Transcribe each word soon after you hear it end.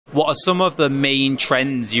What are some of the main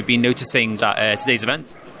trends you've been noticing at today's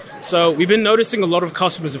event? So we've been noticing a lot of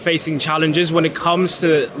customers are facing challenges when it comes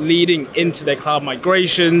to leading into their cloud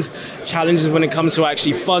migrations, challenges when it comes to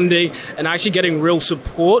actually funding and actually getting real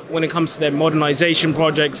support when it comes to their modernization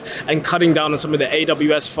projects and cutting down on some of the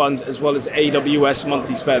AWS funds as well as AWS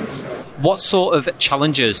monthly spends. What sort of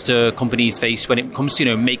challenges do companies face when it comes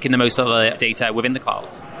to making the most of the data within the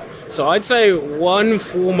cloud? So I'd say one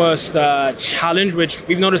foremost challenge, which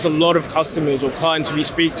we've noticed a lot of customers or clients we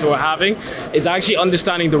speak to are having, is actually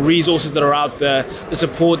understanding the resources that are out there, the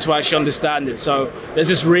support to actually understand it. So there's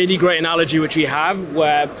this really great analogy which we have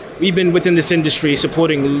where we've been within this industry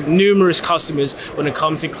supporting numerous customers when it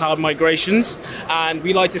comes to cloud migrations, and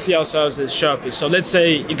we like to see ourselves as Sherpas. So let's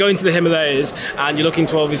say you're going to the Himalayas and you're looking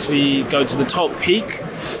to obviously go to the top peak,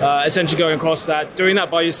 essentially going across that. Doing that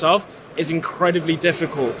by yourself is incredibly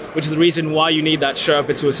difficult, which is the reason why you need that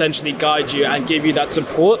Sherpa to essentially guide you and give you that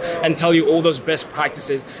support and tell you all those best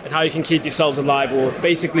practices and how you can keep yourselves alive or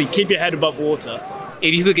basically keep your head above water.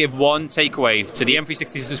 If you could give one takeaway to the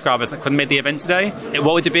M360 subscribers that couldn't make the event today,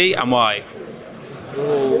 what would it be and why?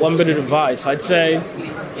 One bit of advice, I'd say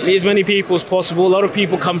meet as many people as possible. A lot of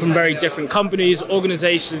people come from very different companies,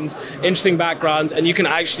 organizations, interesting backgrounds, and you can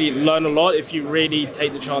actually learn a lot if you really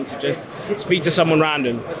take the chance to just speak to someone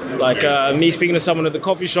random. Like me speaking to someone at the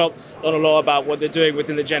coffee shop, learn a lot about what they're doing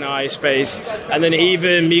within the Gen AI space. And then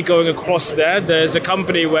even me going across there's a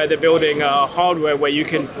company where they're building hardware where you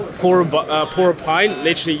can pour a pint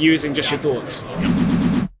literally using just your thoughts.